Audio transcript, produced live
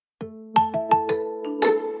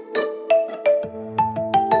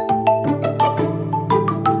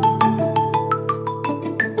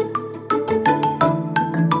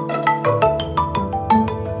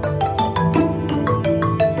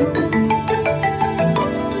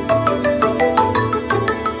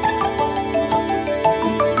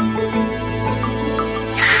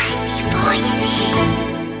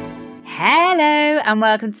and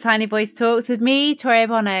welcome to Tiny Voice Talks with me, Toria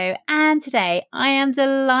Bono. And today I am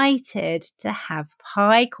delighted to have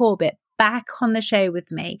Pi Corbett back on the show with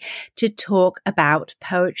me to talk about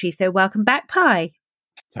poetry. So welcome back, Pi.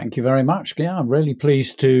 Thank you very much. Yeah, I'm really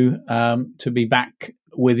pleased to be back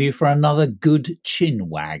with you for another good chin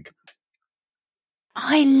wag.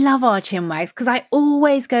 I love our chin wags because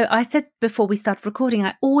I said before we started recording,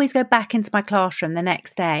 I always go back into my classroom the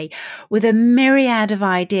next day with a myriad of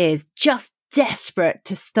ideas, just desperate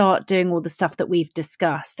to start doing all the stuff that we've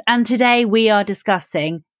discussed. And today we are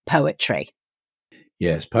discussing poetry.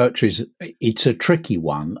 Yes, it's a tricky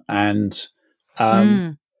one. And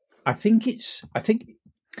I think it's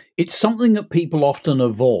something that people often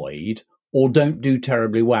avoid or don't do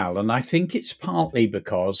terribly well. And I think it's partly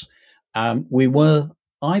because we were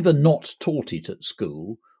either not taught it at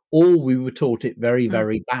school or we were taught it very,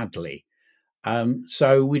 very badly.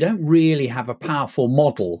 So we don't really have a powerful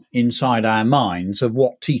model inside our minds of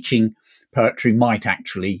what teaching poetry might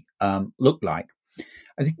actually look like.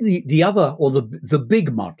 I think the other, or the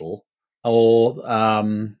big muddle, or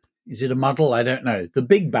is it a muddle? I don't know. The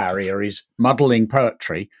big barrier is muddling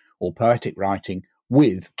poetry or poetic writing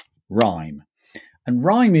with rhyme. And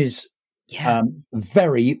rhyme is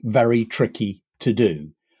very, very tricky to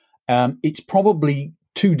do. It's probably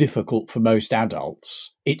too difficult for most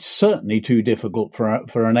adults. It's certainly too difficult for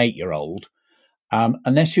an 8-year-old,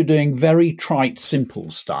 unless you're doing very trite,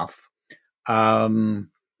 simple stuff.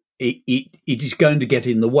 It is going to get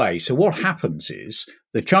in the way. So what happens is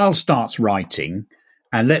the child starts writing,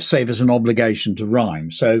 and let's say there's an obligation to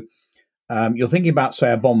rhyme. So you're thinking about,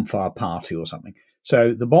 say, a bonfire party or something.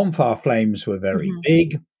 So the bonfire flames were very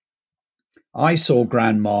big. I saw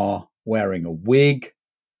Grandma wearing a wig.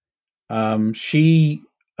 She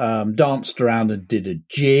danced around and did a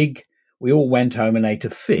jig. We all went home and ate a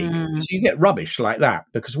fig. So you get rubbish like that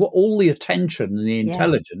because all the attention and the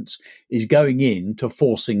intelligence is going into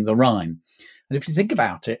forcing the rhyme. And if you think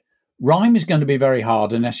about it, rhyme is going to be very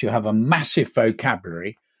hard unless you have a massive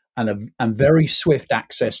vocabulary and very swift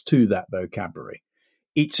access to that vocabulary.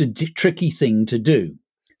 It's a tricky thing to do.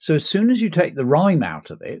 So as soon as you take the rhyme out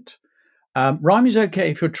of it, rhyme is okay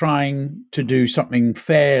if you're trying to do something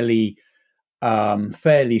fairly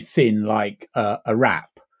thin, like a rap.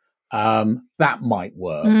 That might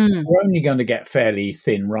work. You're only going to get fairly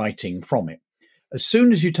thin writing from it. As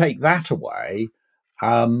soon as you take that away,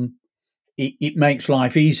 it makes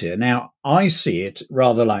life easier. Now, I see it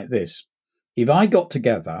rather like this. If I got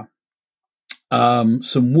together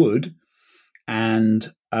some wood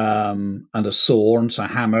and a saw and some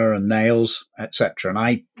hammer and nails, etc., and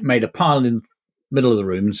I made a pile in the middle of the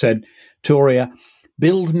room and said, Toria,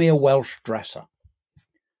 build me a Welsh dresser.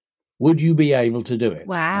 Would you be able to do it?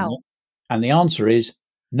 Wow. And the answer is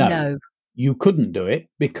no. You couldn't do it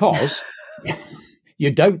because you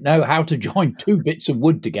don't know how to join two bits of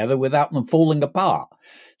wood together without them falling apart.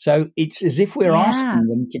 So it's as if we're asking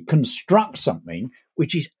them to construct something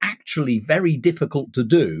which is actually very difficult to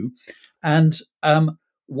do. And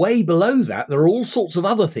way below that, there are all sorts of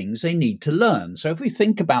other things they need to learn. So if we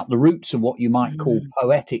think about the roots of what you might call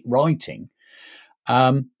poetic writing,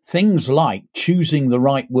 things like choosing the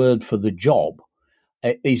right word for the job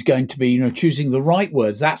is going to be, choosing the right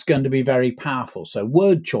words. That's going to be very powerful. So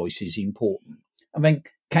word choice is important. I mean,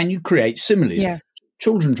 can you create similes? Yeah.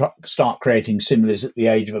 Children start creating similes at the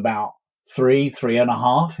age of about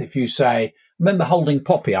 3.5. If you say, remember holding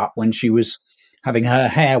Poppy up when she was having her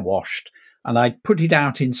hair washed, and I put it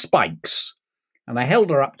out in spikes, and I held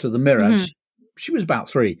her up to the mirror. She was about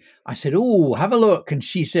 3. I said, "Oh, have a look." And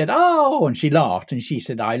she said, "Oh," and she laughed. And she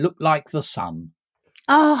said, "I look like the sun."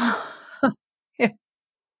 Oh,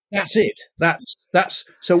 that's it. That's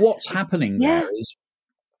so what's happening there is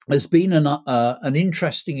there's been an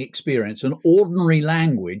interesting experience. An ordinary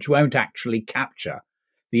language won't actually capture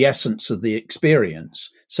the essence of the experience.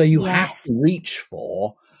 So you have to reach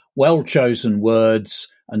for well-chosen words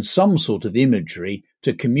and some sort of imagery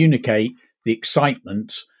to communicate the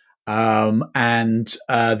excitement and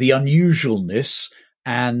the unusualness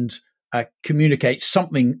and communicate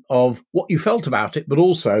something of what you felt about it, but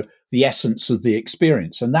also the essence of the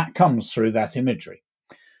experience. And that comes through that imagery.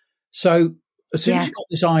 So as soon as you've got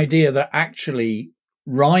this idea that actually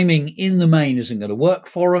rhyming in the main isn't going to work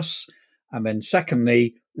for us, and then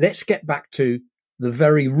secondly, let's get back to the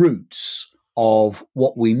very roots of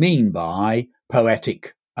what we mean by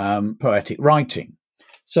poetic writing.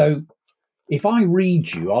 So if I'll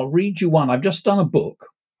read you one. I've just done a book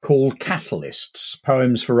called Catalysts,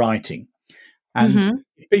 Poems for Writing. And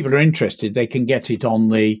if people are interested, they can get it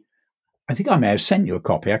on I think I may have sent you a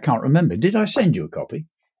copy. I can't remember. Did I send you a copy?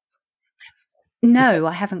 No,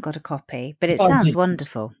 I haven't got a copy, but it sounds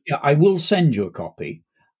wonderful. Yeah, I will send you a copy.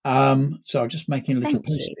 So I'm just making a little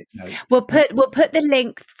post-it note. We'll put the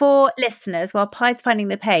link for listeners while Pi's finding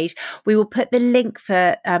the page. We will put the link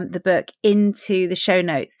for the book into the show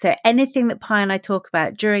notes. So anything that Pi and I talk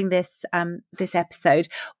about during this this episode,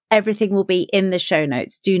 everything will be in the show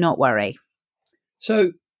notes. Do not worry.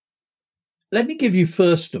 So let me give you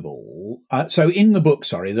first of all. So in the book,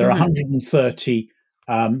 there are 130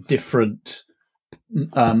 different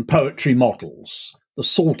poetry models. The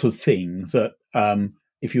sort of thing that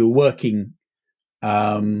if you were working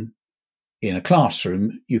in a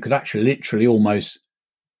classroom, you could actually literally almost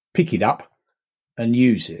pick it up and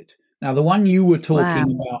use it. Now, the one you were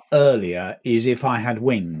talking about earlier is If I Had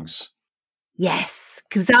Wings. Yes,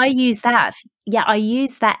 because I use that. Yeah, I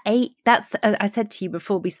use that. That's I said to you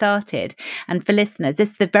before we started, and for listeners,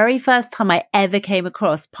 this is the very first time I ever came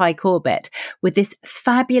across Pi Corbett with this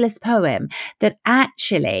fabulous poem that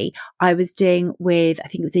actually I was doing with, I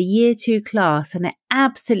think it was a year 2 class, and it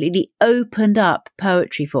absolutely opened up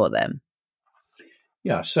poetry for them.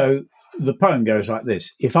 Yeah, so the poem goes like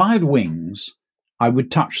this. If I had wings, I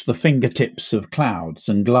would touch the fingertips of clouds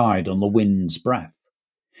and glide on the wind's breath.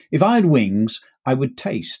 If I had wings, I would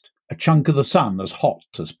taste a chunk of the sun as hot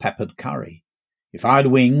as peppered curry. If I had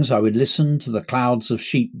wings, I would listen to the clouds of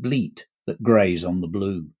sheep bleat that graze on the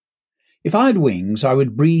blue. If I had wings, I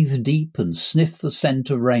would breathe deep and sniff the scent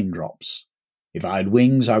of raindrops. If I had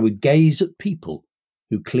wings, I would gaze at people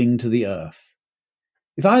who cling to the earth.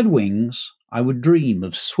 If I had wings, I would dream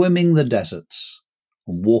of swimming the deserts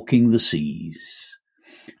and walking the seas.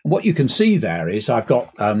 And what you can see there is I've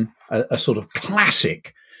got a sort of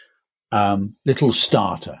classic little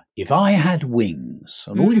starter. If I had wings,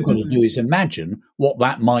 and all you've got to do is imagine what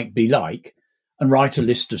that might be like and write a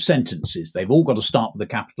list of sentences. They've all got to start with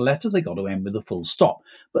a capital letter. They've got to end with a full stop.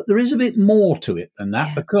 But there is a bit more to it than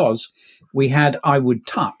that, because we had I would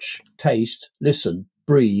touch, taste, listen,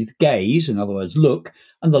 breathe, gaze, in other words, look,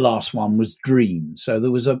 and the last one was dream. So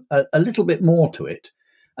there was a little bit more to it.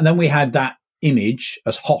 And then we had that image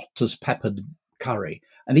as hot as peppered curry.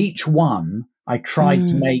 And each one I tried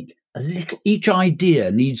to make a little, each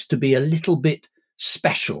idea needs to be a little bit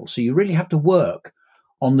special. So you really have to work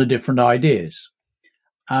on the different ideas.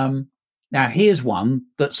 Now, here's one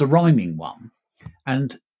that's a rhyming one,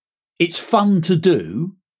 and it's fun to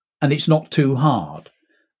do, and it's not too hard.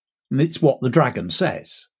 And it's what the dragon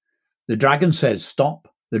says. The dragon says stop.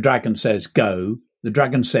 The dragon says go. The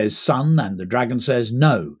dragon says sun, and the dragon says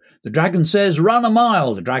no. The dragon says run a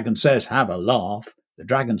mile. The dragon says have a laugh. The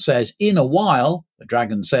dragon says in a while. The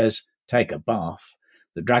dragon says take a bath.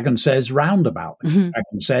 The dragon says roundabout. The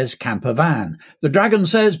dragon says camper van. The dragon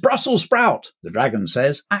says Brussels sprout. The dragon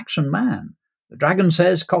says action man. The dragon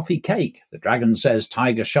says coffee cake. The dragon says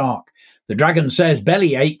tiger shark. The dragon says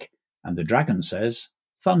bellyache. And the dragon says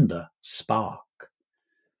thunder spark.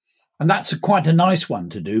 And that's quite a nice one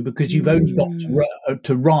to do, because you've only got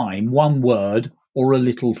to rhyme one word or a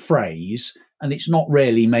little phrase, and it's not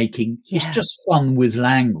really making, it's just fun with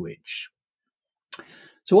language.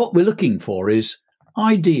 So what we're looking for is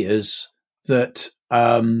ideas that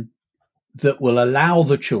that will allow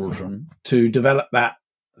the children to develop that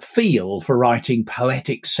feel for writing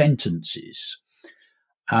poetic sentences.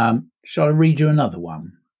 Shall I read you another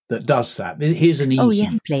one that does that? Here's an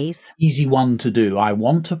easy one to do. I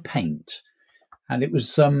want to paint. And it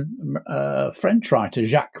was a French writer,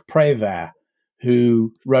 Jacques Prévert,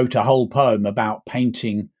 who wrote a whole poem about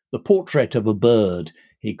painting the portrait of a bird,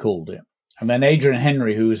 he called it. And then Adrian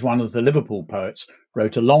Henry, who was one of the Liverpool poets,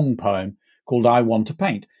 wrote a long poem called I Want to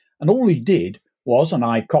Paint. And all he did was, and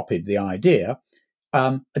I copied the idea,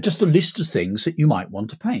 just a list of things that you might want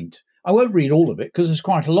to paint. I won't read all of it because there's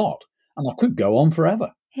quite a lot, and I could go on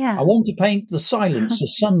forever. Yeah. I want to paint the silence of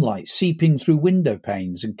sunlight seeping through window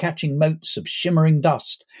panes and catching motes of shimmering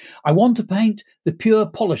dust. I want to paint the pure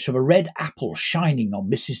polish of a red apple shining on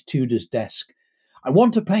Mrs. Tudor's desk. I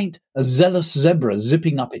want to paint a zealous zebra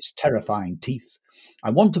zipping up its terrifying teeth.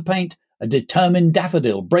 I want to paint a determined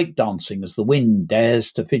daffodil breakdancing as the wind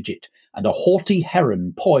dares to fidget, and a haughty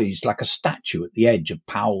heron poised like a statue at the edge of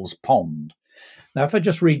Powell's Pond. Now, if I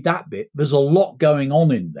just read that bit, there's a lot going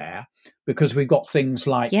on in there, because we've got things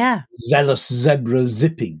like zealous zebra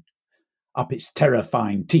zipping up its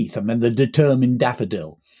terrifying teeth, and then the determined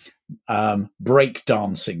daffodil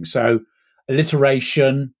breakdancing. So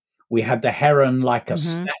alliteration, we had the heron like a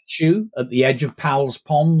statue at the edge of Powell's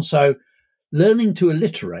Pond. So learning to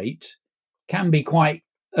alliterate can be quite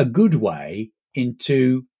a good way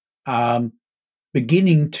into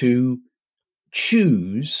beginning to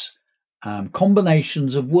choose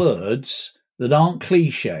combinations of words that aren't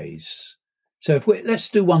cliches. So let's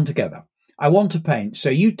do one together. I want to paint. So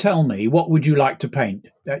you tell me, what would you like to paint?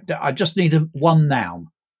 I just need one noun,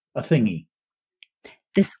 a thingy.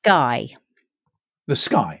 The sky. The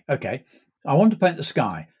sky. Okay. I want to paint the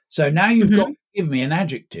sky. So now you've got to give me an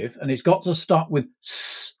adjective, and it's got to start with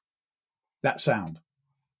s, that sound.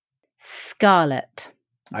 Scarlet.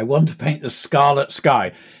 I want to paint the scarlet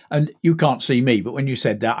sky. And you can't see me, but when you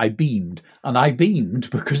said that, I beamed. And I beamed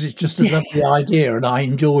because it's just a lovely idea and I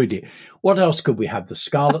enjoyed it. What else could we have? The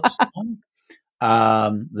scarlet sky,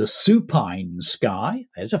 the supine sky.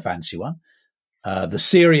 There's a fancy one. The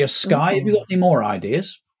serious sky. Ooh. Have you got any more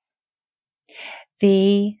ideas?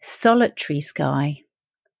 The solitary sky.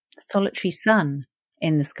 Solitary sun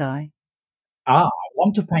in the sky. I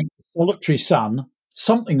want to paint the solitary sun,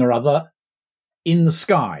 something or other, in the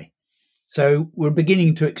sky. So we're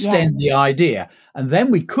beginning to extend the idea. And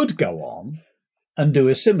then we could go on and do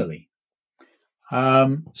a simile.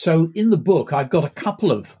 So in the book, I've got a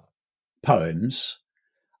couple of poems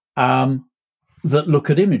that look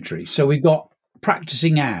at imagery. So we've got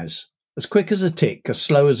practicing as quick as a tick, as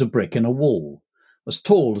slow as a brick in a wall, as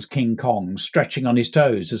tall as King Kong, stretching on his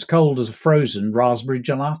toes, as cold as a frozen raspberry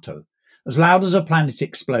gelato, as loud as a planet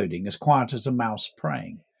exploding, as quiet as a mouse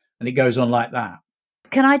praying. And it goes on like that.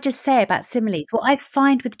 Can I just say about similes? What I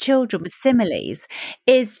find with children with similes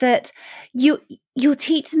is that you'll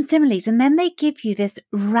teach them similes and then they give you these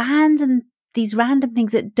random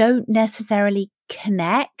things that don't necessarily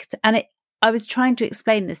connect. And I was trying to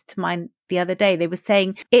explain this to mine the other day. They were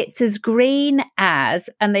saying it's as green as,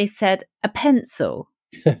 and they said a pencil.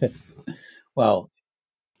 Well,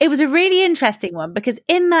 it was a really interesting one because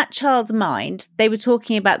in that child's mind, they were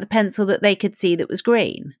talking about the pencil that they could see that was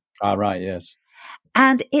green. Ah, right, yes.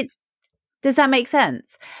 And does that make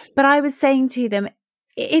sense? But I was saying to them,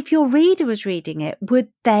 if your reader was reading it, would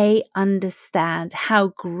they understand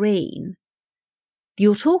how green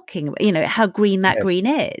you're talking about, how green that green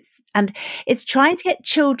is? And it's trying to get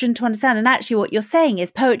children to understand. And actually what you're saying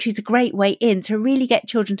is poetry is a great way in to really get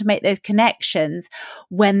children to make those connections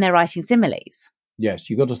when they're writing similes. Yes,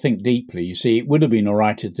 you've got to think deeply. You see, it would have been all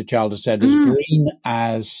right if the child had said, as green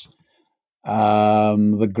as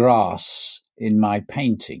the grass in my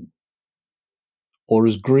painting, or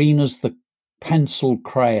as green as the pencil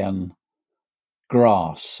crayon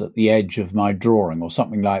grass at the edge of my drawing, or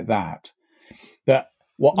something like that. But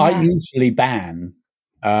what I usually ban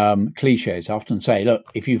cliches. I often say,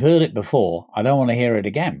 look, if you've heard it before, I don't want to hear it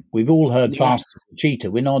again. We've all heard fast as a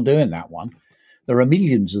cheetah. We're not doing that one. There are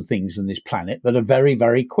millions of things on this planet that are very,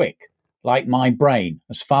 very quick, like my brain,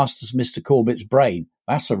 as fast as Mr. Corbett's brain.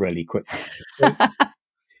 That's a really quick one.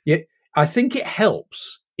 So, I think it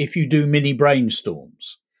helps if you do mini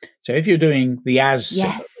brainstorms. So if you're doing the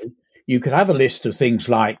simile, you could have a list of things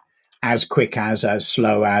like as quick as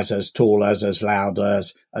slow as tall as loud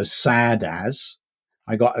as sad as.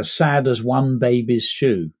 I got as sad as one baby's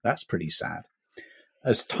shoe. That's pretty sad.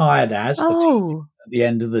 As tired as at the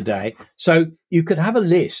end of the day. So you could have a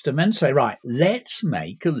list and then say, right, let's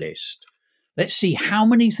make a list. Let's see how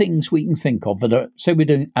many things we can think of that are, say we're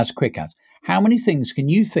doing as quick as. How many things can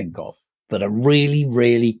you think of that are really,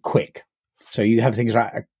 really quick? So you have things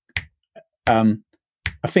like a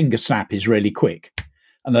finger snap is really quick.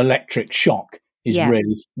 An electric shock is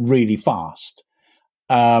really, really fast.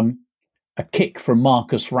 A kick from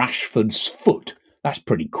Marcus Rashford's foot, that's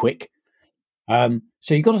pretty quick.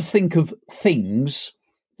 So you've got to think of things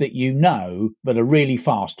that you know that are really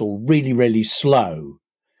fast or really, really slow.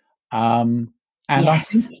 And I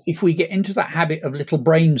think if we get into that habit of little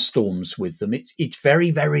brainstorms with them, it's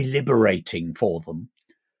very, very liberating for them.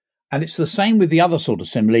 And it's the same with the other sort of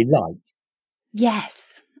simile, like.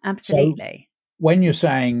 Yes, absolutely. So when you're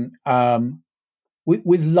saying,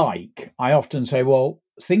 with like, I often say, well,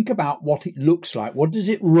 think about what it looks like. What does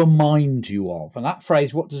it remind you of? And that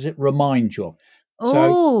phrase, what does it remind you of?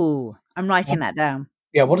 Oh, I'm writing that down.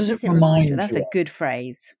 Yeah, what does it remind you of? That's a good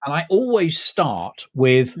phrase. And I always start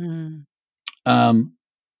with the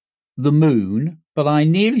moon, but I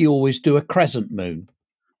nearly always do a crescent moon.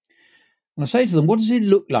 And I say to them, what does it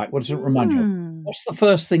look like? What does it remind you of? What's the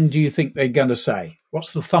first thing do you think they're going to say?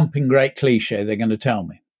 What's the thumping great cliche they're going to tell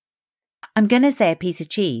me? I'm going to say a piece of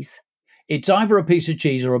cheese. It's either a piece of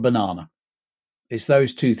cheese or a banana. It's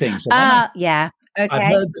those two things. Yeah. Okay.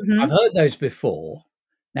 I've heard those before.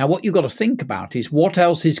 Now, what you've got to think about is what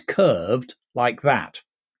else is curved like that.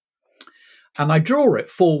 And I draw it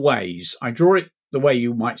four ways. I draw it the way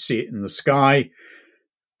you might see it in the sky.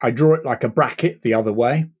 I draw it like a bracket the other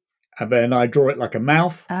way. And then I draw it like a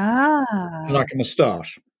mouth, like a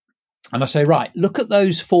moustache. And I say, right, look at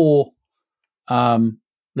those four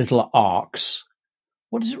little arcs.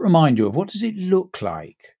 what does it remind you of? What does it look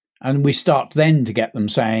like? And we start then to get them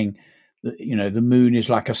saying, the moon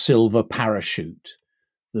is like a silver parachute.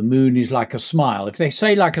 The moon is like a smile. If they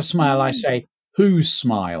say like a smile, I say, whose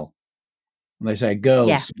smile? And they say,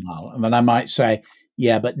 girl's smile. And then I might say,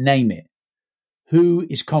 yeah, but name it. Who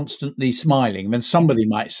is constantly smiling? And then somebody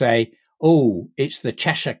might say, oh, it's the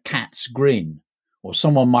Cheshire Cat's grin. Or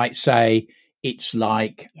someone might say, it's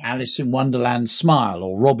like Alice in Wonderland's smile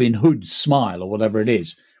or Robin Hood's smile or whatever it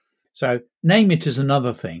is. So name it is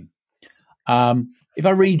another thing. If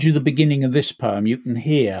I read you the beginning of this poem, you can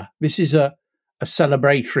hear this is a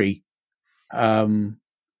celebratory, the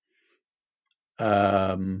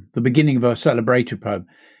beginning of a celebratory poem.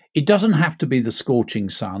 It doesn't have to be the scorching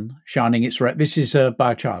sun shining its rays. This is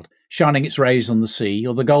by a child shining its rays on the sea,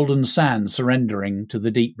 or the golden sand surrendering to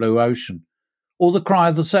the deep blue ocean, or the cry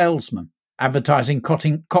of the salesman advertising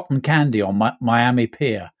cotton candy on Miami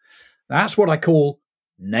Pier. That's what I call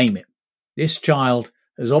name it. This child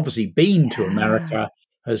has obviously been to America,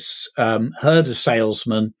 has heard a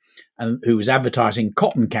salesman who was advertising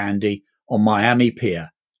cotton candy on Miami Pier.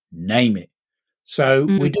 Name it. So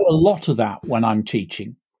we do a lot of that when I'm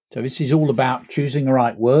teaching. So this is all about choosing the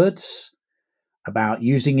right words, about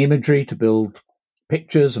using imagery to build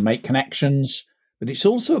pictures and make connections, but it's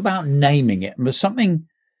also about naming it. And there's something,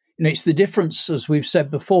 it's the difference, as we've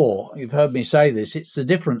said before, you've heard me say this, it's the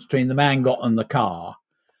difference between the man got in the car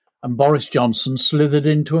and Boris Johnson slithered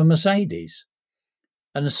into a Mercedes.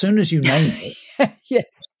 And as soon as you name it, yes,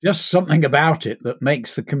 just something about it that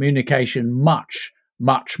makes the communication much,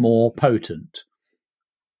 much more potent.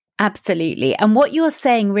 Absolutely. And what you're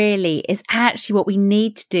saying really is actually what we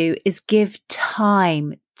need to do is give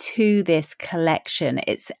time to this collection.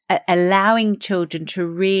 It's allowing children to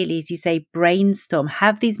really, as you say, brainstorm,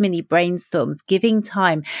 have these mini brainstorms, giving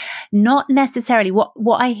time. Not necessarily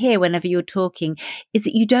what I hear whenever you're talking is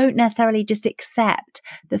that you don't necessarily just accept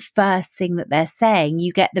the first thing that they're saying.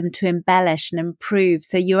 You get them to embellish and improve.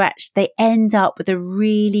 So they end up with a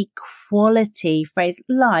really quality phrase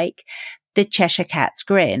like the Cheshire Cat's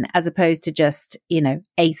grin, as opposed to just,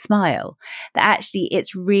 a smile. That actually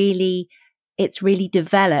it's really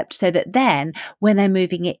developed so that then when they're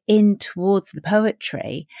moving it in towards the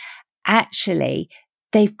poetry, actually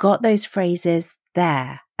they've got those phrases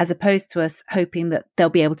there, as opposed to us hoping that they'll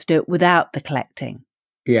be able to do it without the collecting.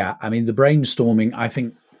 Yeah, I mean, the brainstorming, I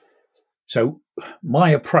think, so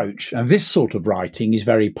my approach, and this sort of writing is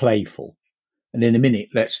very playful. And in a minute,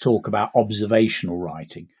 let's talk about observational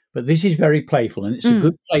writing. But this is very playful, and it's a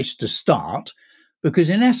good place to start because,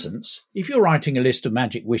 in essence, if you're writing a list of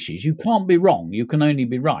magic wishes, you can't be wrong. You can only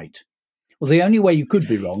be right. Well, the only way you could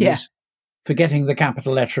be wrong is forgetting the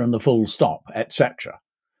capital letter and the full stop, etc.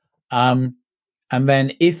 And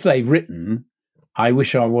then if they've written, I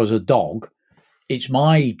wish I was a dog, it's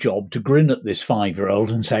my job to grin at this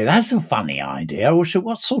 5-year-old and say, that's a funny idea.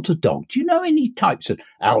 What sort of dog? Do you know any types of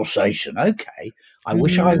Alsatian? Okay. I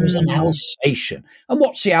wish I was an Alsatian. And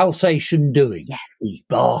what's the Alsatian doing? Yes. He's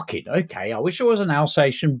barking. Okay. I wish I was an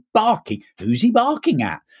Alsatian barking. Who's he barking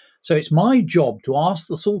at? So it's my job to ask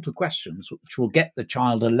the sort of questions which will get the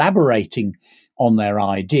child elaborating on their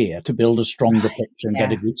idea to build a stronger picture and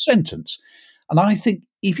get a good sentence. And I think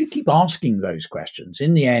if you keep asking those questions,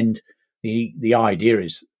 in the end, the idea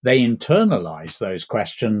is they internalize those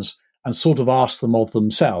questions and sort of ask them of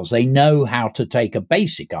themselves. They know how to take a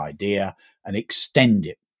basic idea and extend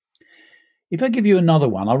it. If I give you another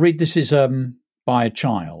one, I'll read this is by a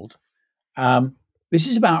child. This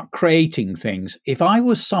is about creating things. If I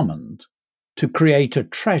was summoned to create a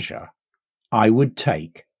treasure, I would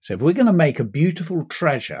take. So if we're going to make a beautiful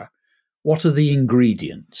treasure, what are the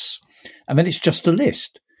ingredients? And then it's just a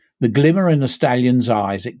list. The glimmer in a stallion's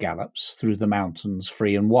eye as it gallops through the mountains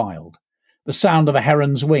free and wild. The sound of a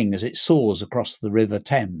heron's wing as it soars across the river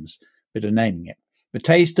Thames, bit of naming it. The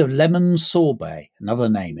taste of lemon sorbet, another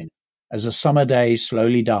naming, as a summer day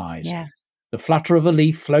slowly dies. Yeah. The flutter of a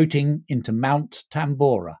leaf floating into Mount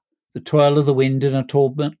Tambora, the twirl of the wind in a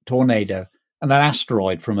tornado, and an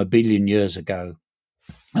asteroid from 1 billion years ago.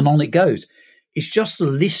 And on it goes. It's just a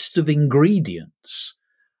list of ingredients,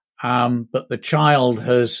 but the child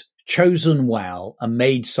has chosen well and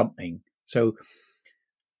made something. So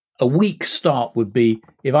a weak start would be,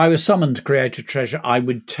 if I was summoned to create a treasure, I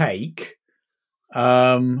would take,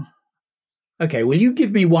 okay, will you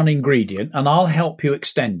give me one ingredient and I'll help you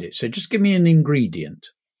extend it. So just give me an ingredient.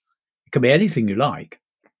 It can be anything you like.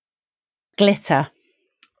 Glitter.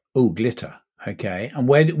 Oh, glitter. Okay. And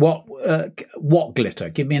what glitter?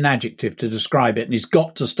 Give me an adjective to describe it. And it's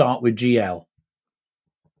got to start with GL.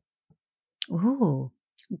 Ooh,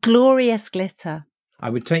 glorious glitter. I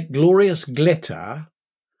would take glorious glitter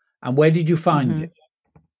And where did you find it?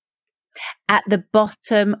 At the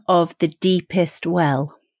bottom of the deepest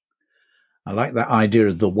well. I like that idea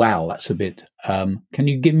of the well. That's a bit. Can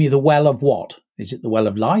you give me the well of what? Is it the well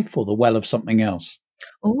of life or the well of something else?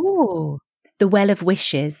 Oh, the well of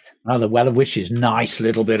wishes. Oh, the well of wishes. Nice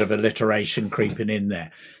little bit of alliteration creeping in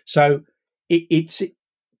there. So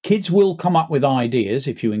kids will come up with ideas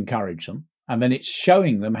if you encourage them, and then it's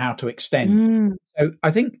showing them how to extend. So I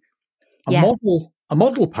think a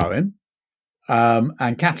model poem,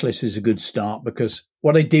 and Catalyst is a good start, because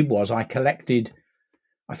what I did was I collected.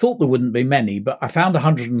 I thought there wouldn't be many, but I found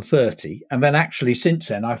 130. And then actually since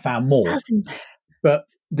then I found more. But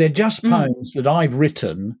they're just poems that I've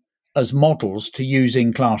written as models to use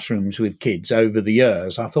in classrooms with kids over the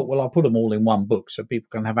years. I thought, well, I'll put them all in one book so people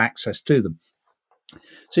can have access to them.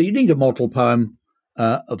 So you need a model poem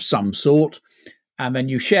of some sort, and then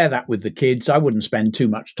you share that with the kids. I wouldn't spend too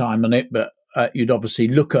much time on it, but you'd obviously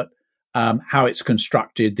look at how it's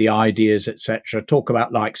constructed, the ideas, etc., talk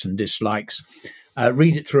about likes and dislikes,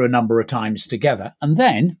 read it through a number of times together, and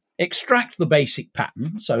then extract the basic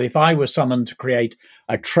pattern. So if I were summoned to create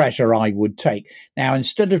a treasure, I would take. Now,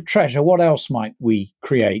 instead of treasure, what else might we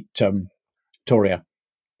create, Toria?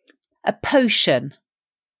 A potion.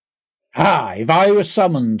 If I were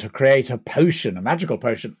summoned to create a potion, a magical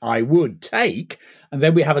potion, I would take, and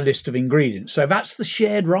then we have a list of ingredients. So that's the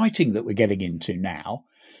shared writing that we're getting into now.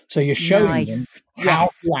 So you're showing them how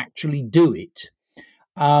to actually do it.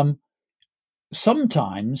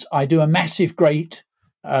 Sometimes I do a massive, great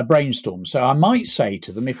brainstorm. So I might say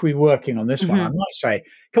to them, if we're working on this one, I might say,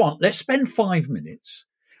 come on, let's spend 5 minutes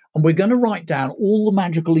and we're going to write down all the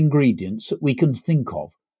magical ingredients that we can think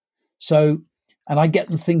of. So, and I get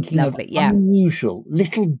them thinking of unusual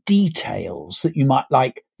little details that you might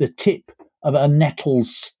like, the tip of a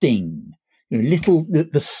nettle's sting,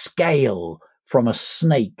 the scale from a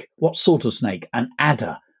snake. What sort of snake? An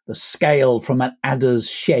adder. The scale from an adder's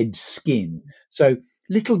shed skin. So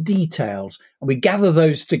little details, and we gather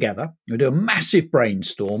those together. We do a massive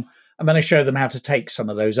brainstorm, and then I show them how to take some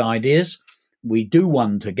of those ideas. We do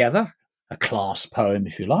one together, a class poem,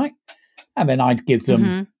 if you like, and then I'd give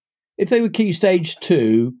them, if they were Key Stage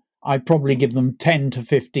 2, I'd probably give them 10 to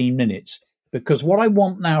 15 minutes, because what I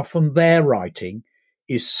want now from their writing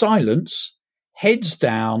is silence, heads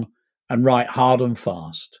down, and write hard and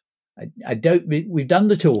fast. We've done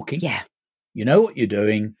the talking. Yeah. You know what you're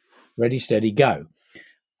doing. Ready, steady, go.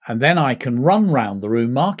 And then I can run round the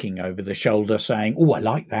room, marking over the shoulder, saying, oh, I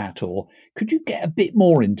like that. Or could you get a bit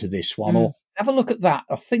more into this one? Or have a look at that.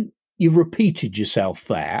 I think you've repeated yourself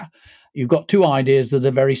there. You've got two ideas that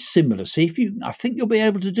are very similar. See, I think you'll be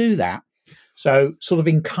able to do that. So sort of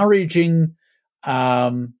encouraging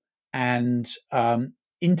and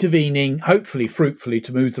intervening, hopefully fruitfully,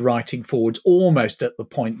 to move the writing forwards almost at the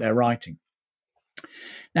point they're writing.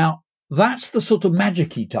 Now, that's the sort of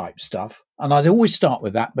magic-y type stuff. And I'd always start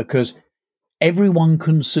with that because everyone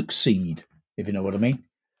can succeed, if you know what I mean.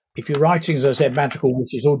 If you're writing, as I said, magical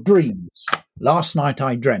wishes or dreams. Last night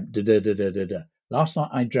I dreamt, Last night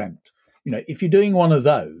I dreamt. If you're doing one of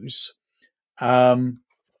those,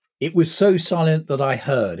 it was so silent that I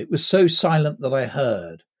heard. It was so silent that I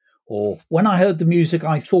heard. Or when I heard the music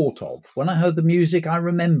I thought of, when I heard the music I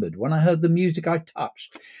remembered, when I heard the music I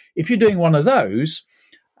touched. If you're doing one of those,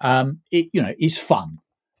 it's fun.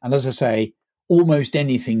 And as I say, almost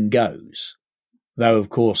anything goes. Though, of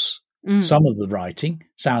course, some of the writing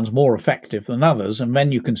sounds more effective than others, and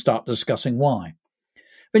then you can start discussing why.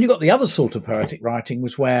 Then you've got the other sort of poetic writing,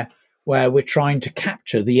 was where we're trying to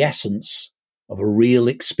capture the essence of a real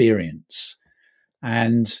experience.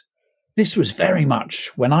 And this was very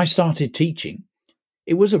much when I started teaching.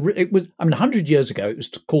 It was 100 years ago, it was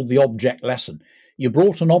called the object lesson. You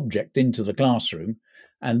brought an object into the classroom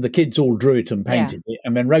and the kids all drew it and painted it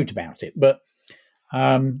and then wrote about it. But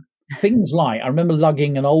things like, I remember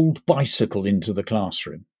lugging an old bicycle into the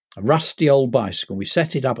classroom, a rusty old bicycle. We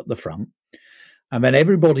set it up at the front and then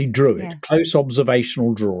everybody drew it, close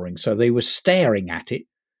observational drawing. So they were staring at it,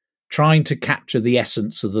 trying to capture the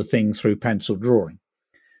essence of the thing through pencil drawing.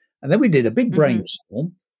 And then we did a big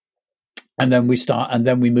brainstorm, and then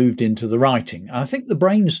we moved into the writing. And I think the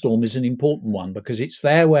brainstorm is an important one because it's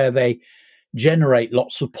there where they generate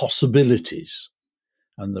lots of possibilities.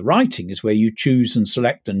 And the writing is where you choose and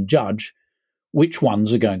select and judge which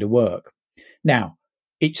ones are going to work. Now,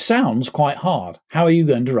 it sounds quite hard. How are you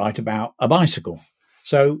going to write about a bicycle?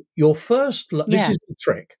 So this is the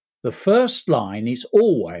trick. The first line is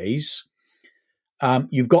always,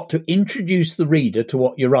 you've got to introduce the reader to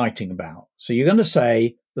what you're writing about. So you're going to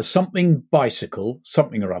say the something bicycle,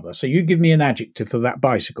 something or other. So you give me an adjective for that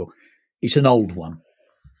bicycle. It's an old one.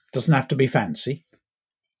 Doesn't have to be fancy.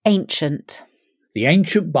 Ancient. The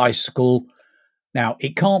ancient bicycle. Now,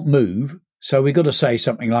 it can't move, so we've got to say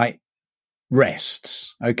something like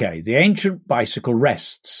rests. Okay, the ancient bicycle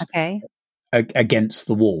rests against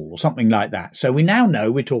the wall or something like that. So we now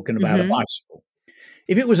know we're talking about a bicycle.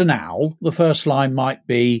 If it was an owl, the first line might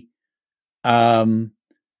be, the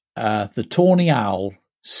tawny owl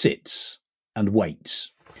sits and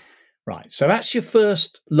waits. Right, so that's your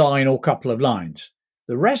first line or couple of lines.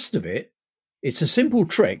 The rest of it, it's a simple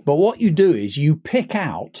trick, but what you do is you pick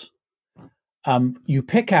out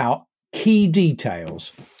key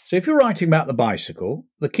details. So if you're writing about the bicycle,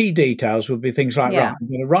 the key details would be things like, right, I'm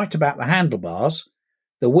going to write about the handlebars,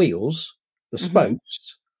 the wheels, the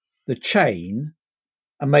spokes, the chain,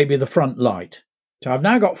 and maybe the front light. So I've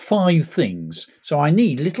now got 5 things. So I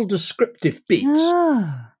need little descriptive bits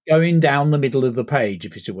going down the middle of the page,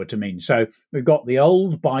 if you see what I mean. So we've got the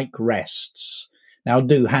old bike rests. Now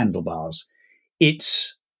do handlebars.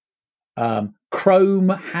 It's chrome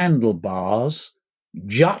handlebars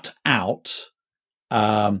jut out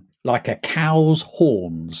like a cow's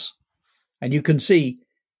horns. And you can see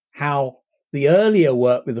how the earlier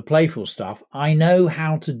work with the playful stuff, I know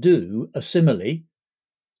how to do a simile.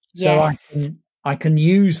 Yes. So I can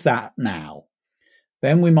use that now.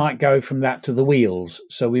 Then we might go from that to the wheels.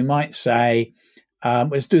 So we might say,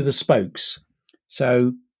 let's do the spokes.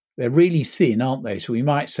 So they're really thin, aren't they? So we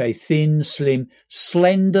might say thin, slim,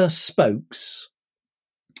 slender spokes.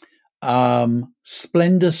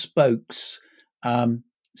 Splendor spokes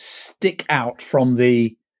stick out from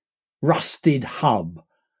the rusted hub,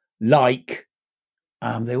 like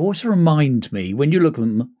they also remind me, when you look at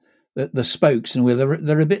them, the spokes, and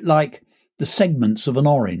they're a bit like the segments of an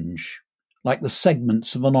orange, like the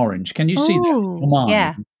segments of an orange. Can you see that in your mind?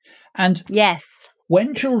 Yeah. And yes,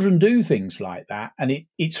 when children do things like that, and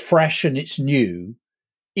it's fresh and it's new,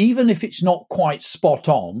 even if it's not quite spot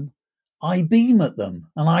on, I beam at them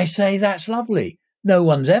and I say, that's lovely. No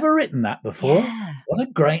one's ever written that before. Yeah. What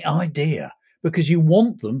a great idea. Because you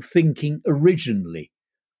want them thinking originally,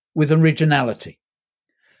 with originality.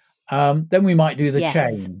 Then we might do the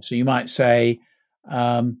chain. So you might say,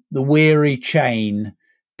 the weary chain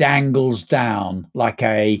dangles down like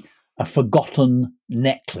a forgotten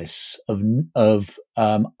necklace of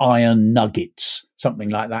iron nuggets, something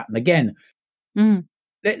like that. And again,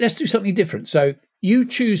 let's do something different. So you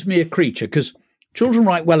choose me a creature, because children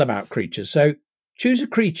write well about creatures. So choose a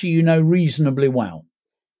creature you know reasonably well.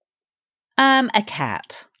 A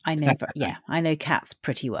cat. I know. I know cats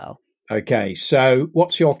pretty well. Okay, so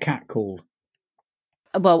what's your cat called?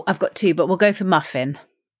 Well, I've got 2, but we'll go for Muffin.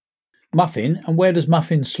 Muffin, and where does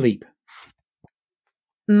Muffin sleep?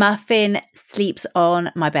 Muffin sleeps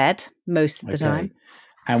on my bed most of the time.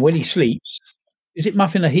 And when he sleeps, is it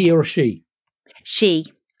Muffin a he or a she? She.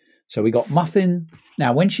 So we got Muffin.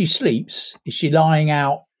 Now, when she sleeps, is she lying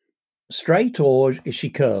out straight or is she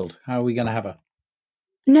curled? How are we going to have her?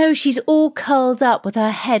 No, she's all curled up with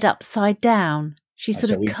her head upside down. She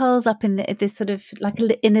sort of curls up in this sort of like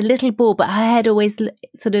in a little ball, but her head always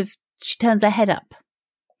she turns her head up.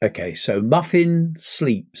 Okay, so Muffin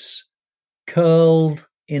sleeps curled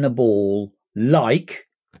in a ball like,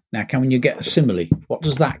 now can you get a simile? What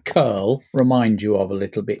does that curl remind you of a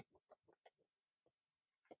little bit?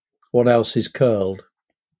 What else is curled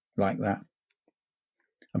like that?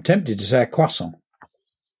 I'm tempted to say a croissant.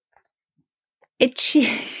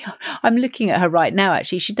 I'm looking at her right now,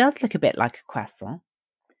 actually. She does look a bit like a croissant.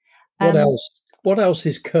 What else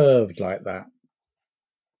is curved like that?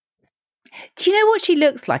 Do you know what she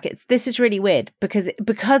looks like? This is really weird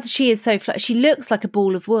because she is so she looks like a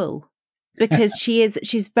ball of wool. Because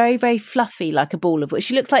she's very, very fluffy, like a ball of wool.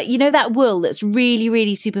 She looks like, you know, that wool that's really,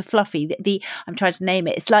 really super fluffy. I'm trying to name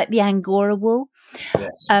it. It's like the Angora wool.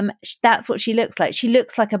 Yes. That's what she looks like. She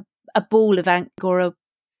looks like a ball of Angora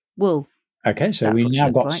wool. Okay, so we now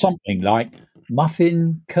got something like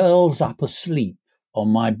Muffin curls up asleep on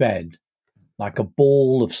my bed like a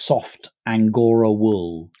ball of soft Angora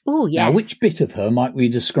wool. Oh, yeah. Now, which bit of her might we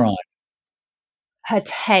describe? Her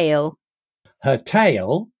tail. Her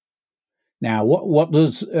tail. Now, what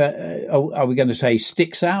does, are we going to say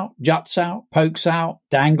sticks out, juts out, pokes out,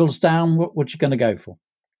 dangles down? What are you going to go for?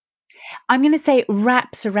 I'm going to say it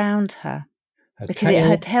wraps around her.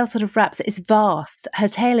 Her tail sort of wraps. It's vast. Her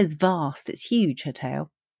tail is vast. It's huge, her tail.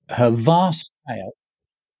 Her vast tail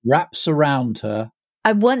wraps around her.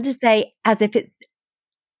 I want to say as if it's...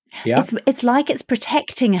 Yeah. It's like it's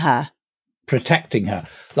protecting her. Protecting her.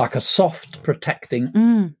 Like a soft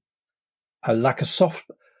protecting... like a soft...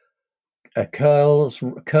 curves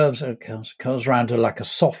around to like a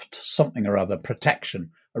soft something or other,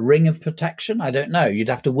 protection. A ring of protection? I don't know. You'd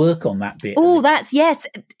have to work on that bit. Oh, that's, yes.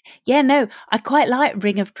 Yeah, no, I quite like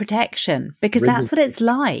ring of protection because that's what it's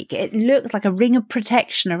like. It looks like a ring of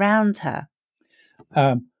protection around her.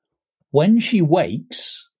 When she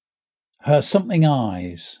wakes, her something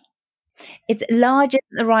eyes. It's large isn't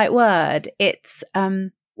the right word. It's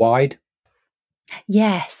wide.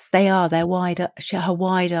 Yes, they are. They're wide. Her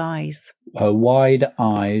wide eyes. Her wide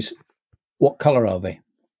eyes. What colour are they?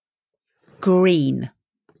 Green.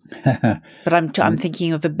 But I'm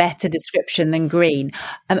thinking of a better description than green.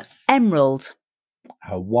 Emerald.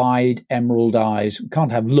 Her wide emerald eyes. We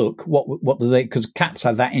can't have look. What do they? Because cats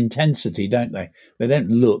have that intensity, don't they? They don't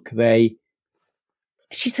look.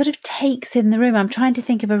 She sort of takes in the room. I'm trying to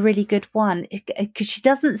think of a really good one because she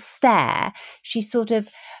doesn't stare. She sort of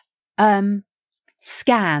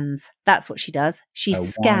scans. That's what she does. She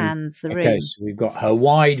scans the room. Okay, so we've got her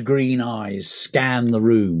wide green eyes scan the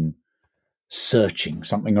room, searching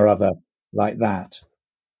something or other like that.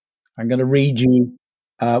 I'm going to read you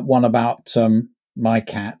one about my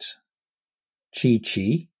cat, Chi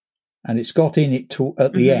Chi, and it's got in it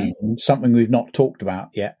at the end something we've not talked about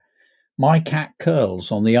yet. My cat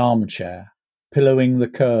curls on the armchair, pillowing the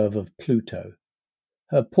curve of Pluto.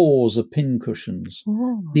 Her paws are pincushions,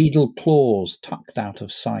 needle claws tucked out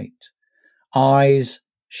of sight. Eyes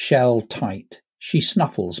shell tight. She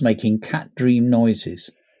snuffles, making cat dream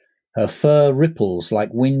noises. Her fur ripples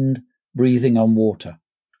like wind breathing on water,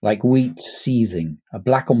 like wheat seething, a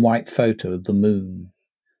black and white photo of the moon.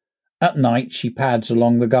 At night she pads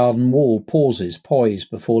along the garden wall, pauses,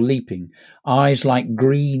 poised before leaping, eyes like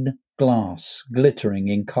green glass glittering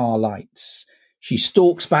in car lights. She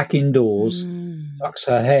stalks back indoors, tucks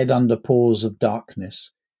her head under paws of darkness.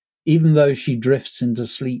 Even though she drifts into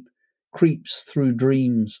sleep, creeps through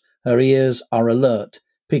dreams, her ears are alert,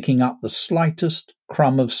 picking up the slightest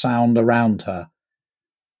crumb of sound around her.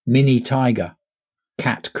 Mini tiger,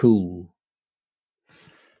 cat cool.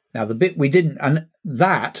 Now the bit we didn't, and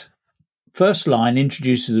that first line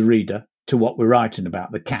introduces the reader to what we're writing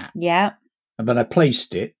about, the cat. Yeah. And then I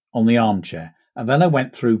placed it on the armchair. And then I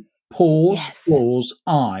went through paws, claws,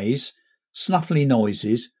 eyes, snuffly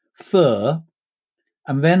noises, fur.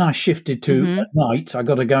 And then I shifted to at night. I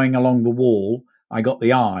got her going along the wall. I got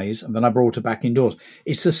the eyes, and then I brought her back indoors.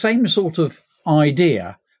 It's the same sort of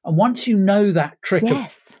idea. And once you know that trick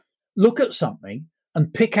of look at something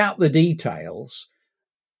and pick out the details,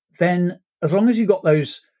 then as long as you've got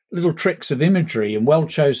those little tricks of imagery and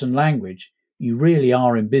well-chosen language, you really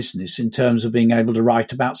are in business in terms of being able to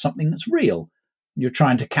write about something that's real. You're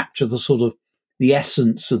trying to capture the sort of the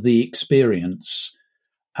essence of the experience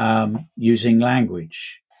using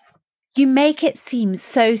language. You make it seem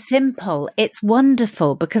so simple. It's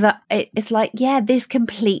wonderful because it's like, yeah, this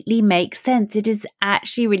completely makes sense. It is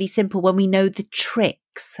actually really simple when we know the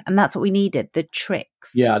tricks, and that's what we needed, the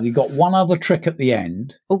tricks. Yeah, you got one other trick at the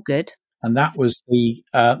end. Oh, good. And that was the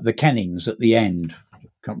kennings at the end.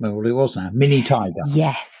 Can't remember what it was now. Mini tiger.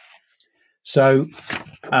 Yes. So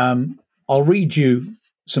I'll read you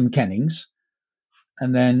some kennings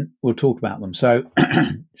and then we'll talk about them. So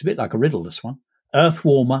it's a bit like a riddle, this one. Earth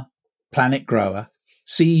warmer, planet grower,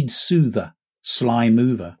 seed soother, sly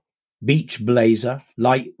mover, beach blazer,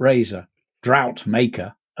 light razor, drought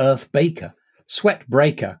maker, earth baker, sweat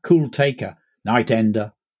breaker, cool taker, night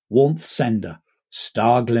ender, warmth sender,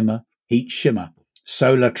 star glimmer, heat shimmer,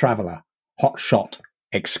 solar traveller, hot shot,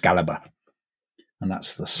 Excalibur. And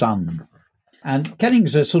that's the sun. And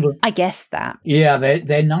kennings are sort of... I guessed that. Yeah,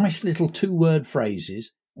 they're nice little two-word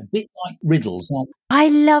phrases, a bit like riddles. I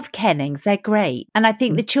love kennings. They're great. And I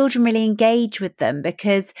think the children really engage with them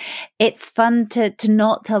because it's fun to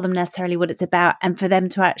not tell them necessarily what it's about and for them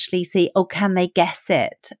to actually see, can they guess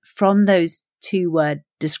it from those two-word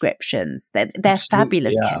descriptions? They're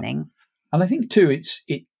fabulous kennings. And I think, too,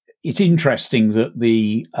 it's interesting that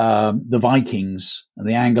the Vikings and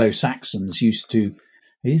the Anglo-Saxons used to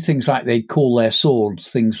do things like they'd call their swords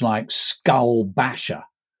things like Skull Basher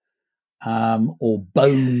or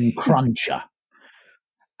Bone Cruncher.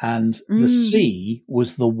 And the sea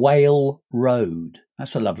was the Whale Road.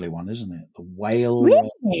 That's a lovely one, isn't it? The Whale Road.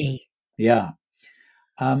 Really? Yeah.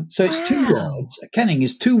 So it's two words. A kenning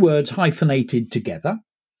is two words hyphenated together.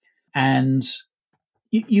 And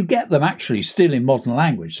you get them actually still in modern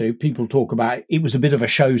language. So people talk about it was a bit of a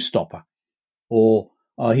showstopper, or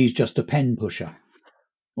he's just a pen pusher,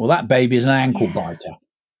 or that baby is an ankle biter.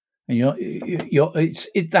 And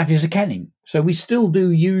that is a kenning. So we still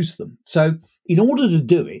do use them. So in order to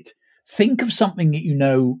do it, think of something that you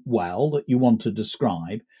know well that you want to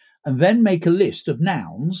describe, and then make a list of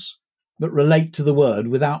nouns but relate to the word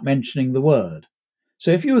without mentioning the word.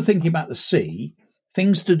 So if you were thinking about the sea,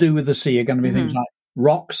 things to do with the sea are going to be things like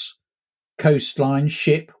rocks, coastline,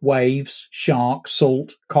 ship, waves, shark,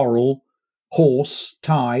 salt, coral, horse,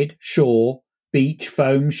 tide, shore, beach,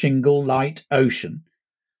 foam, shingle, light, ocean.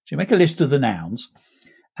 So you make a list of the nouns,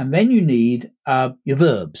 and then you need your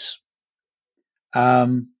verbs.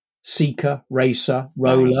 Seeker, racer,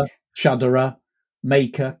 roller, shudderer,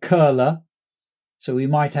 maker, curler. So we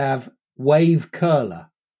might have wave curler,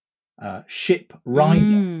 ship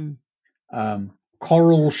rider,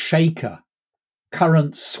 coral shaker,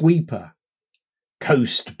 current sweeper,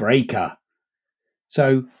 coast breaker.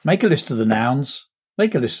 So make a list of the nouns,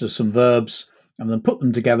 make a list of some verbs, and then put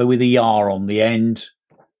them together with ER on the end.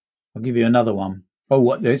 I'll give you another one.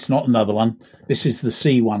 Oh, it's not another one. This is the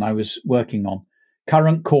C one I was working on.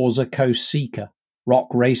 Current causer, coast seeker, rock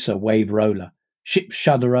racer, wave roller, ship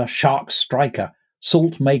shudderer, shark striker,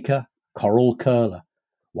 salt maker, coral curler,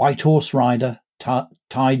 white horse rider,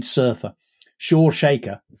 tide surfer, shore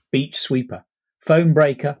shaker, beach sweeper, foam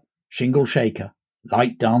breaker, shingle shaker,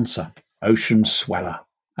 light dancer, ocean sweller.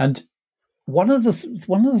 And one of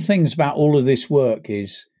the things about all of this work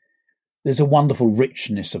is there's a wonderful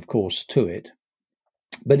richness, of course, to it,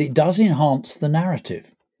 but it does enhance the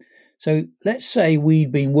narrative. So let's say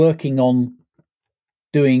we'd been working on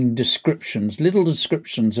doing descriptions, little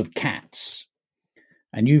descriptions of cats.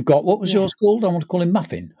 And you've got, what was yours called? I want to call him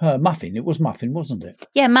Muffin. Muffin. It was Muffin, wasn't it?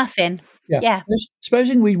 Yeah, Muffin. Yeah.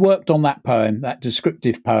 Supposing we worked on that poem, that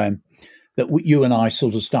descriptive poem that you and I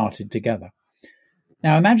sort of started together.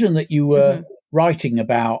 Now, imagine that you were writing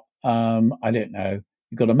about, I don't know,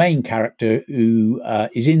 you've got a main character who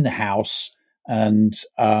is in the house and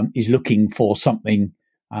is looking for something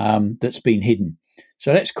that's been hidden.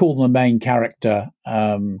 So let's call the main character,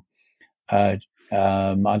 I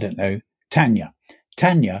don't know, Tanya.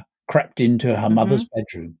 Tanya crept into her mother's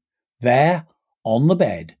bedroom. There, on the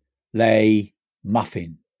bed, lay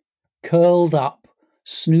Muffin, curled up,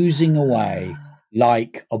 snoozing away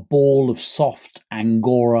like a ball of soft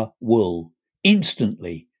Angora wool.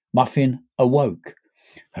 Instantly, Muffin awoke.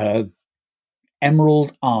 Her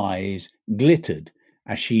emerald eyes glittered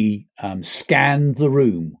as she scanned the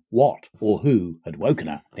room. What or who had woken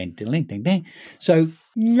her? Ding, ding, ding, ding, ding. So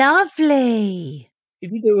lovely.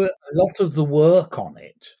 If you do a lot of the work on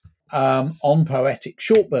it, on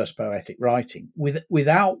short burst poetic writing,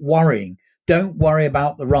 without worrying, don't worry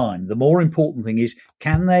about the rhyme. The more important thing is,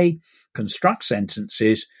 can they construct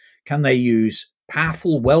sentences? Can they use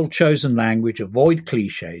powerful, well-chosen language, avoid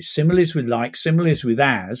cliches, similes with like, similes with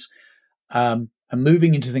as, and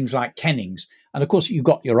moving into things like kennings. And of course, you've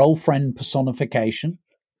got your old friend personification,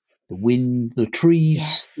 the wind, the trees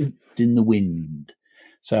stooped in the wind.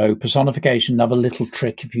 So personification, another little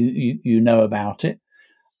trick if you know about it,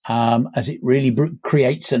 as it really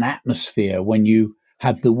creates an atmosphere when you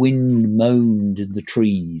have the wind moaned in the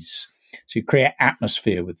trees. So you create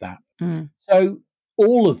atmosphere with that. So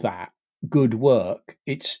all of that good work,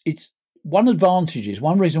 it's one advantage is,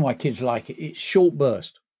 one reason why kids like it, it's short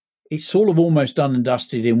burst. It's sort of almost done and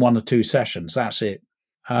dusted in 1 or 2 sessions. That's it.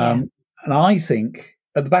 And I think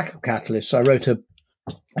at the back of Catalyst, I wrote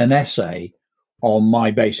an essay on my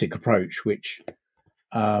basic approach, which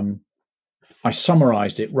I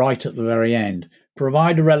summarized it right at the very end.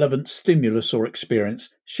 Provide a relevant stimulus or experience,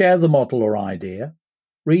 share the model or idea,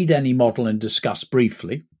 read any model and discuss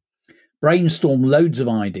briefly, brainstorm loads of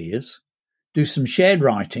ideas, do some shared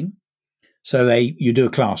writing. So you do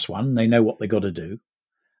a class one, they know what they got to do.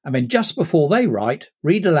 And then just before they write,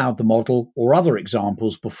 read aloud the model or other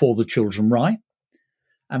examples before the children write.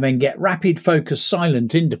 And then get rapid, focused,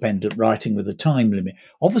 silent, independent writing with a time limit.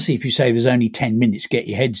 Obviously, if you say there's only 10 minutes, get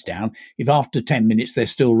your heads down. If after 10 minutes they're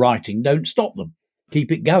still writing, don't stop them.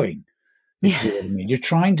 Keep it going. You see what I mean? You're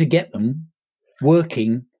trying to get them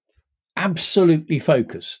working absolutely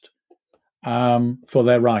focused for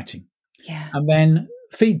their writing. Yeah. And then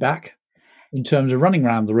feedback in terms of running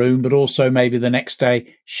around the room, but also maybe the next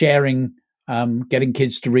day sharing, getting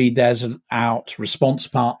kids to read theirs out, response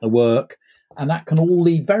partner work. And that can all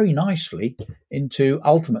lead very nicely into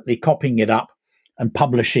ultimately copying it up and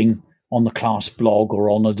publishing on the class blog or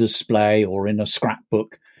on a display or in a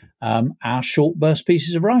scrapbook, our short burst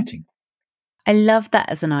pieces of writing. I love that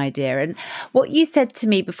as an idea. And what you said to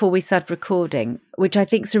me before we started recording, which I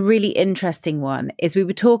think is a really interesting one, is we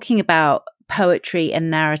were talking about poetry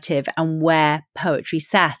and narrative and where poetry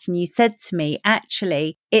sat. And you said to me,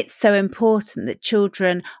 actually, it's so important that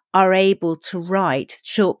children are able to write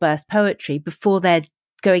short burst poetry before they're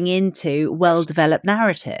going into well-developed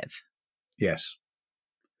narrative. Yes.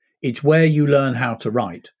 It's where you learn how to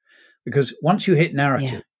write. Because once you hit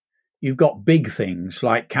narrative, you've got big things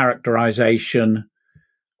like characterization,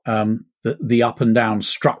 the up and down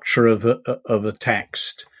structure of a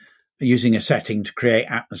text, using a setting to create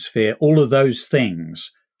atmosphere, all of those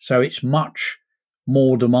things. So it's much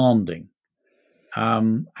more demanding.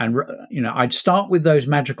 And, I'd start with those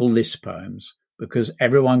magical list poems because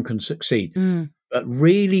everyone can succeed, but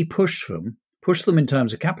really push them in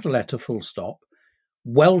terms of capital letter, full stop,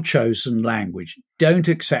 well-chosen language. Don't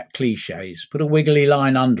accept cliches. Put a wiggly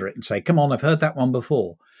line under it and say, come on, I've heard that one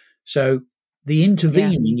before. So the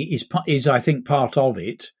intervening is, I think, part of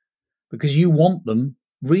it, because you want them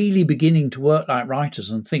really beginning to work like writers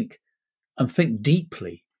and think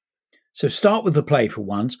deeply. So start with the playful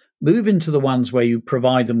ones, move into the ones where you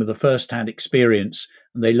provide them with a first-hand experience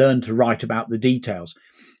and they learn to write about the details.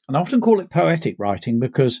 And I often call it poetic writing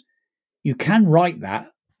because you can write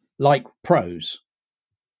that like prose.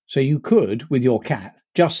 So you could, with your cat,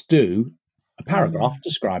 just do a paragraph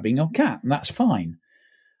describing your cat, and that's fine.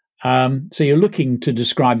 So you're looking to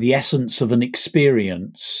describe the essence of an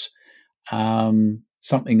experience,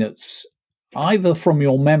 something that's either from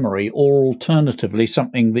your memory or alternatively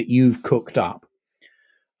something that you've cooked up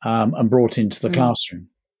and brought into the classroom.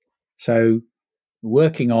 So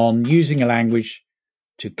working on using a language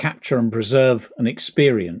to capture and preserve an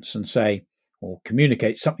experience and say, or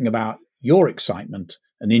communicate something about your excitement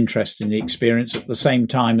and interest in the experience at the same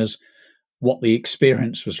time as what the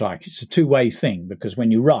experience was like. It's a two-way thing, because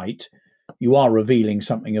when you write, you are revealing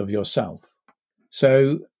something of yourself.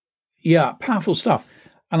 So, yeah, powerful stuff.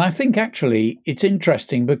 And I think actually it's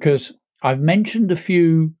interesting because I've mentioned a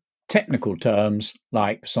few technical terms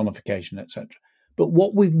like personification, etc. But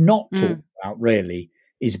what we've not talked about really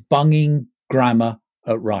is bunging grammar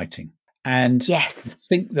at writing. And yes, I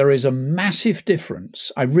think there is a massive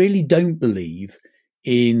difference. I really don't believe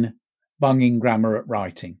in bunging grammar at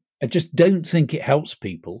writing. I just don't think it helps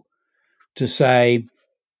people to say,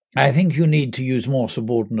 I think you need to use more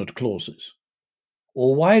subordinate clauses.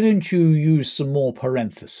 Or why don't you use some more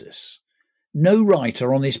parenthesis? No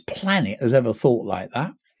writer on this planet has ever thought like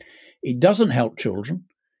that. It doesn't help children.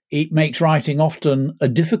 It makes writing often a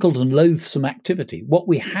difficult and loathsome activity. What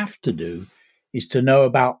we have to do is to know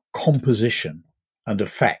about composition and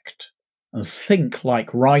effect and think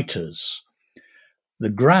like writers. The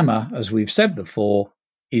grammar, as we've said before,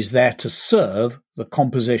 is there to serve the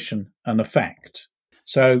composition and effect.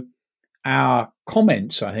 So our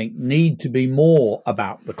comments, I think, need to be more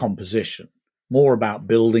about the composition, more about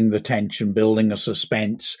building the tension, building a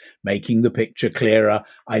suspense, making the picture clearer.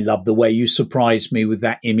 I love the way you surprised me with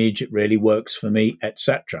that image. It really works for me,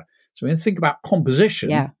 etc. So we think about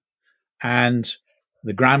composition, and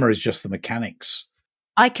the grammar is just the mechanics.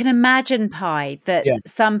 I can imagine, Pi, that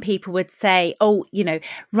some people would say,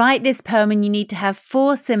 write this poem and you need to have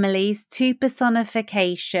 4 similes, 2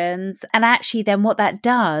 personifications. And actually then what that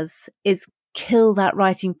does is kill that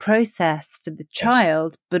writing process for the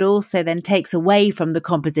child, but also then takes away from the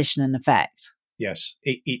composition and effect. Yes,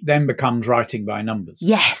 it then becomes writing by numbers.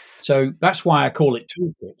 Yes. So that's why I call it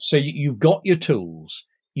toolkit. So you've got your tools.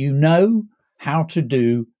 You know how to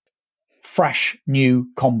do fresh new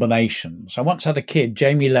combinations. I once had a kid,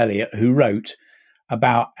 Jamie Lelliot, who wrote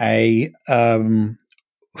about about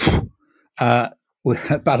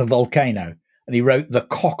a volcano, and he wrote the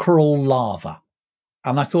cockerel lava.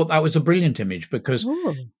 And I thought that was a brilliant image because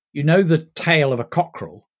the tail of a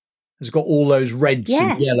cockerel has got all those reds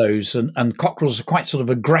and yellows, and cockerels are quite sort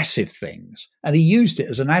of aggressive things. And he used it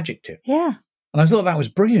as an adjective. Yeah. And I thought that was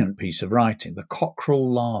a brilliant piece of writing, the cockerel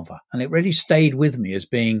lava. And it really stayed with me as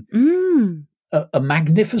being a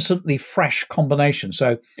magnificently fresh combination.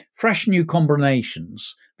 So fresh new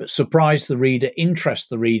combinations that surprise the reader, interest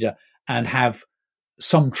the reader, and have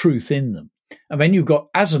some truth in them. And then you've got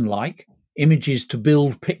as and like, images to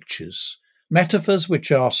build pictures, metaphors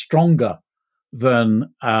which are stronger than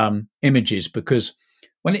images, because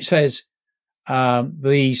when it says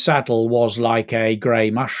the saddle was like a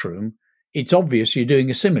grey mushroom, it's obvious you're doing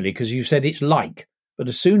a simile because you said it's like. But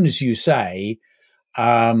as soon as you say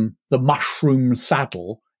the mushroom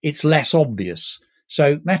saddle, it's less obvious.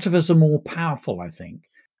 So metaphors are more powerful, I think.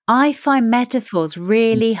 I find metaphors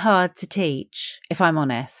really hard to teach, if I'm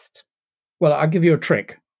honest. Well, I'll give you a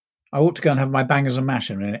trick. I ought to go and have my bangers and mash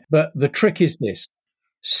in a minute. But the trick is this.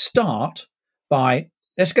 Start by,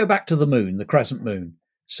 let's go back to the moon, the crescent moon.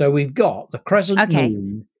 So we've got the crescent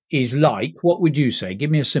moon is like, what would you say? Give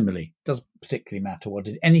me a simile. Doesn't particularly matter what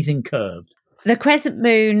it is. Anything curved. The crescent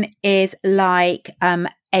moon is like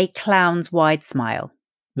a clown's wide smile.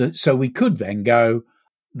 So we could then go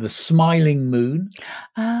the smiling moon.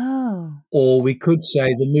 Oh. Or we could say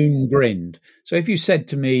the moon grinned. So if you said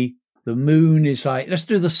to me, The moon is like, let's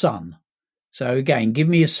do the sun. So again, give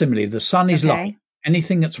me a simile. The sun is like,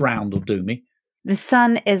 anything that's round will do me. The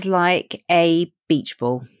sun is like a beach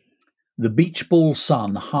ball. The beach ball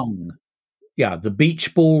sun hung. Yeah, the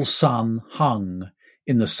beach ball sun hung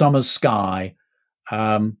in the summer sky,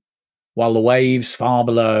 while the waves far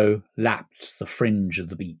below lapped the fringe of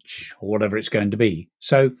the beach, or whatever it's going to be.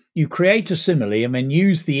 So you create a simile and then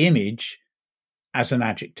use the image as an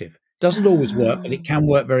adjective. Doesn't always work, but it can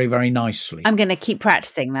work very, very nicely. I'm going to keep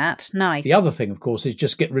practicing that. Nice. The other thing, of course, is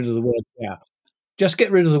just get rid of the word Just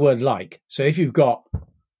get rid of the word like. So if you've got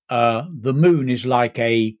the moon is like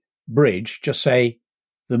a bridge, just say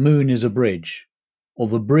the moon is a bridge, or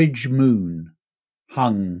the bridge moon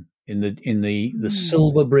hung in the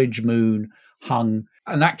silver bridge moon hung.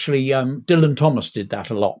 And actually, Dylan Thomas did that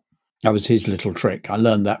a lot. That was his little trick. I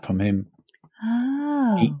learned that from him.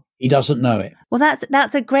 Oh. He doesn't know it. Well,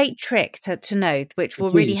 that's a great trick to know, which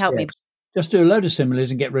will really help me. Just do a load of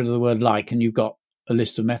similes and get rid of the word like, and you've got a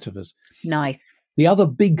list of metaphors. Nice. The other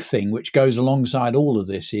big thing which goes alongside all of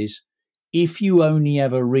this is, if you only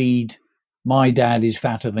ever read "My Dad is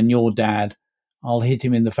Fatter Than Your Dad," I'll hit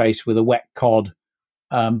him in the face with a wet cod,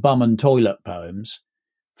 bum and toilet poems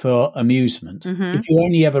for amusement. Mm-hmm. If you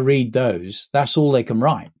only ever read those, that's all they can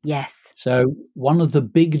write. Yes. So one of the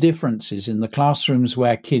big differences in the classrooms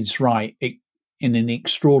where kids write in an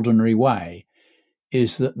extraordinary way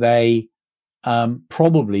is that they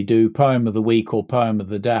probably do poem of the week or poem of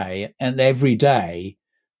the day, and every day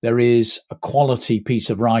there is a quality piece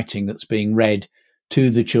of writing that's being read to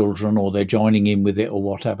the children, or they're joining in with it or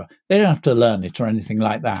whatever. They don't have to learn it or anything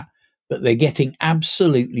like that, but they're getting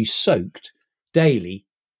absolutely soaked daily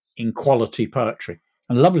in quality poetry.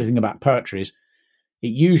 And the lovely thing about poetry is it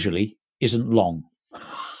usually isn't long.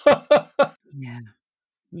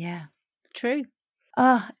 Yeah, true.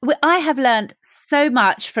 I have learned so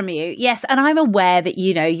much from you. Yes. And I'm aware that,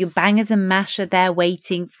 your bangers and mash are there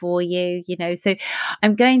waiting for you, so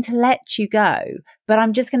I'm going to let you go, but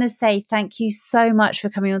I'm just going to say thank you so much for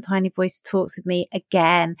coming on Tiny Voice Talks with me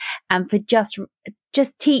again, and for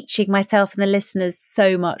just teaching myself and the listeners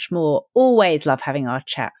so much more. Always love having our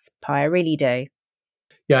chats, Pi. I really do.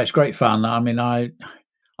 Yeah, it's great fun. I mean,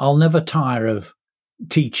 I'll never tire of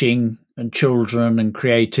teaching and children and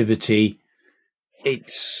creativity.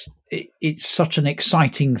 It's such an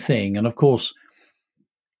exciting thing. And of course,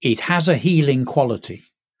 it has a healing quality.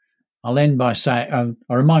 I'll end by saying,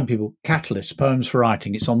 I remind people, Catalyst, Poems for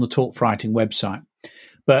Writing, it's on the Talk for Writing website.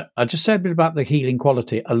 But I'll just say a bit about the healing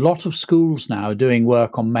quality. A lot of schools now are doing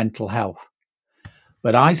work on mental health.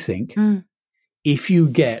 But I think if you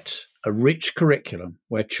get a rich curriculum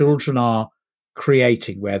where children are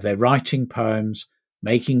creating, where they're writing poems,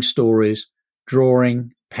 making stories,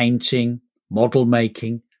 drawing, painting, model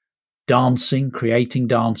making, dancing, creating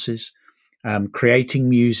dances, creating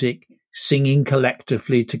music, singing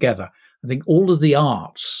collectively together. I think all of the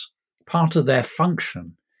arts, part of their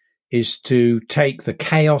function is to take the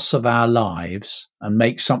chaos of our lives and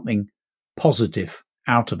make something positive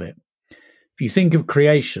out of it. If you think of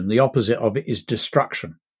creation, the opposite of it is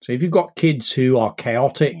destruction. So if you've got kids who are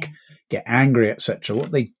chaotic, get angry, etc.,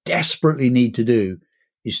 what they desperately need to do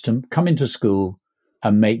is to come into school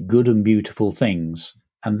and make good and beautiful things,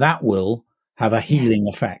 and that will have a healing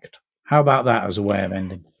effect. How about that as a way of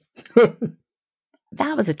ending?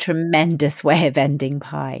 That was a tremendous way of ending,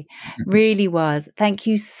 Pi. Really was. Thank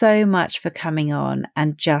you so much for coming on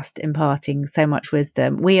and just imparting so much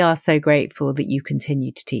wisdom. We are so grateful that you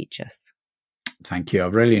continue to teach us. Thank you.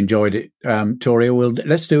 I've really enjoyed it, Toria.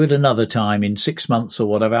 Let's do it another time in 6 months or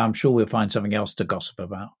whatever. I'm sure we'll find something else to gossip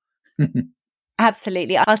about.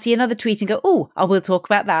 Absolutely. I'll see another tweet and go, I will talk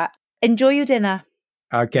about that. Enjoy your dinner.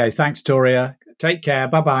 Okay. Thanks, Toria. Take care.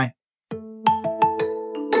 Bye-bye.